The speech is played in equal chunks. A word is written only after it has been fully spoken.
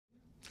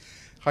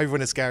Hi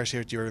everyone, it's Garrett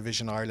here at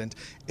Eurovision Ireland.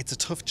 It's a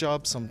tough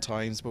job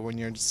sometimes, but when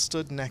you're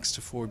stood next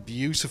to four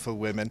beautiful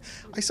women,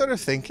 I sort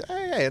of think,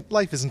 hey,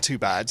 life isn't too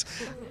bad.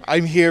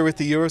 I'm here with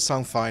the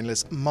Eurosong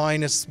finalists,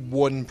 minus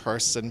one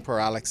person, poor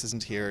Alex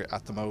isn't here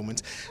at the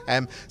moment.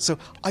 So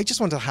I just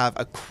want to have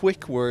a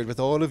quick word with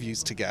all of you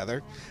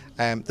together.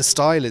 The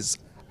style is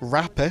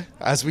rapper,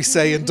 as we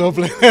say in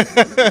Dublin.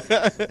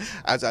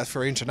 as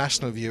for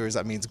international viewers,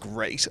 that means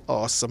great,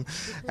 awesome.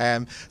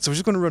 So we're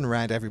just going to run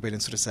around everybody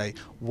and sort of say,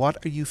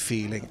 what are you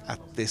feeling at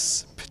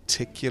this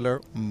particular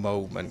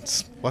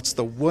moment? What's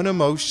the one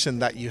emotion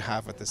that you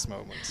have at this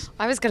moment?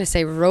 I was going to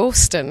say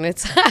roasting.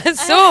 It's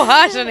so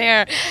hot in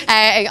here.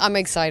 I'm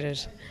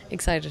excited,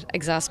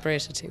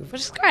 exasperated too, but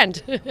it's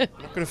grand. You're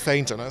not going to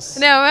faint on us.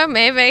 No, well,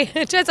 maybe.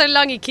 It depends how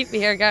long you keep me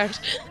here, Garrett.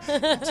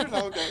 Too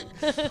long,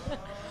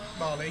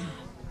 Molly.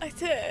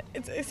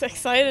 It's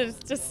excited.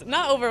 It's just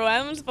not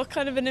overwhelmed, but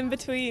kind of an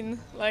in-between.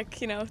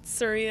 Like, you know,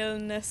 it's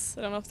surrealness.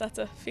 I don't know if that's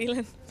a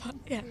feeling, but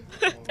yeah.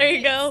 There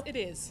you go. It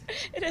is.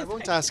 It is. I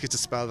won't ask you to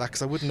spell that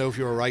because I wouldn't know if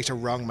you were right or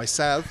wrong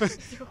myself.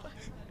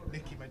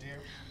 Nikki, my dear.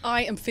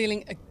 I am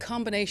feeling a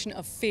combination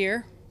of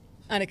fear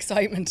and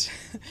excitement.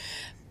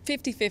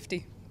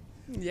 50-50.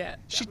 Yeah.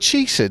 She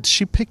cheated.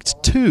 She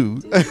picked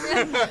two.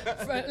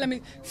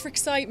 For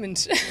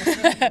excitement.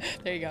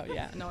 There you go.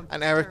 Yeah. No.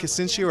 And Erika,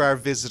 since you're our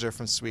visitor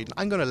from Sweden,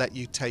 I'm going to let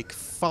you take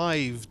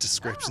 5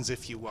 descriptions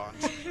if you want.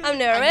 I'm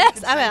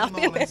nervous. I'm them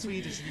all in happy.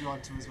 Swedish if you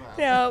want to as well.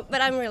 No, but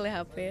I'm really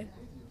happy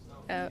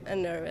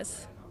and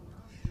nervous.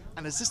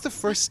 And is this the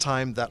first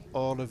time that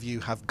all of you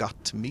have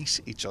got to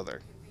meet each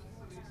other?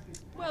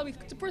 Well,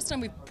 the first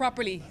time we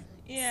properly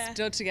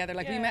stood together,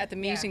 like we met at the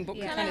meeting, but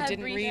we kind of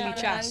didn't really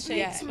chat.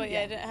 But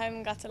I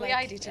haven't got to We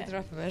eyed each other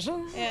up a bit.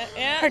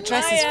 Yeah. Her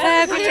dress is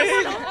fabulous.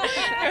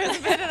 There was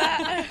a bit of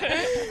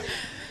that.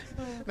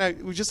 Now,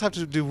 we just have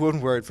to do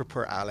one word for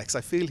poor Alex.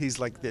 I feel he's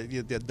like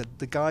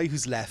the guy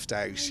who's left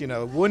out. You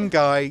know, one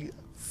guy,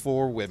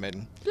 4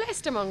 women.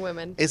 Blessed among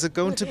women. Is it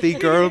going to be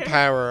girl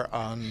power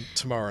on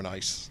tomorrow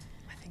night?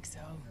 I think so.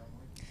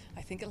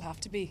 I think it'll have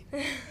to be.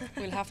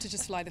 We'll have to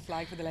just fly the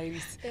flag for the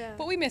ladies. Yeah.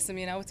 But we miss him,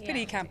 you know. It's a pity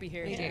he can't be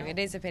here. We do. It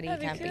is a pity he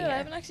That'd can't be be cool. I here.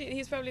 haven't actually.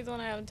 He's probably the one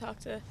I haven't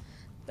talked to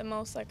the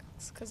most, like,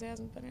 because he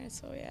hasn't been here.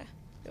 So yeah,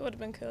 it would have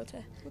been cool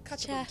to We'll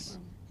catch chat. up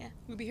tomorrow. Yeah.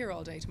 We'll be here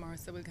all day tomorrow,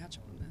 so we'll catch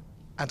up on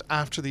that. And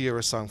after the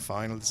Eurosong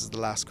final, this is the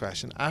last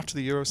question. After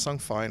the Eurosong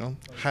final,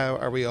 how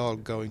are we all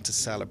going to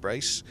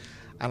celebrate?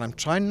 And I'm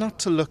trying not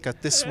to look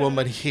at this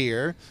woman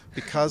here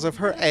because of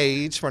her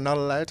age. We're not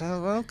allowed to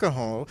have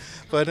alcohol,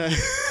 but.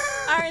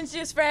 Orange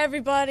juice for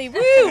everybody.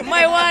 Woo!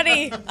 My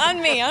waddy.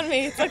 On me.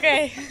 It's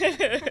okay.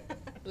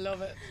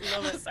 Love it.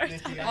 Sorry.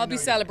 I'll be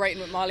celebrating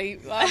with Molly.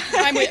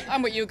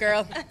 I'm with you,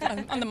 girl.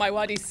 On the my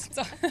waddies.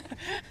 So.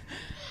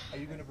 Are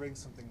you going to bring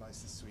something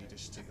nice and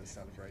Swedish to the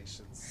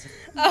celebrations?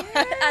 I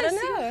don't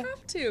know. You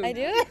have to. I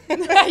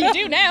do. You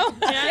do now.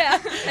 Yeah,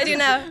 I do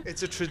now.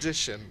 It's a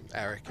tradition,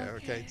 Erika,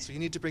 okay? So you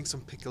need to bring some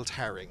pickled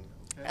herring.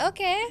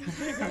 Okay.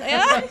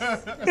 Yeah.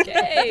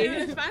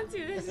 Okay.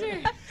 Fancy this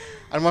year.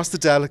 And what's the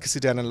delicacy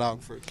down in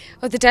Longford?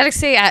 Oh, the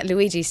delicacy at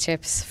Luigi's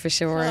chips, for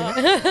sure.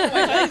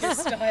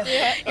 Style.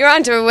 You're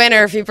on to a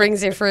winner if he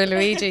brings you for a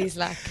Luigi's,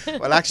 like.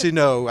 Well, actually,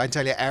 no. I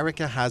tell you,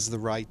 Erika has the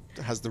right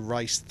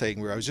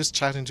thing. I was just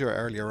chatting to her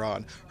earlier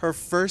on. Her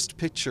first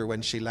picture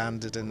when she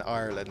landed in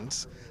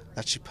Ireland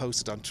that she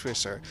posted on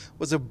Twitter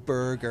was a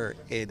burger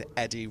in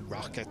Eddie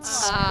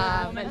Rockets.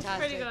 That's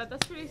pretty good.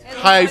 That's pretty good.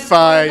 High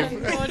five.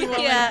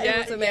 Yeah, it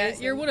was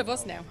amazing. You're one of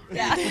us now.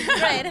 Yeah,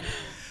 right.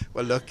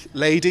 Well, look,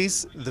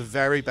 ladies, the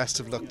very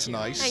best of luck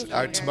tonight, Thank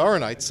or you. tomorrow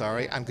night,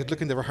 sorry, and good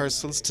luck in the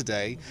rehearsals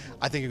today.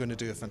 I think you're going to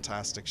do a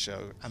fantastic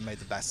show, and may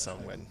the best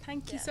song win.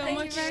 Thank you so Thank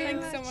you much. very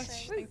Thanks much. so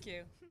much. Thank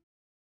you.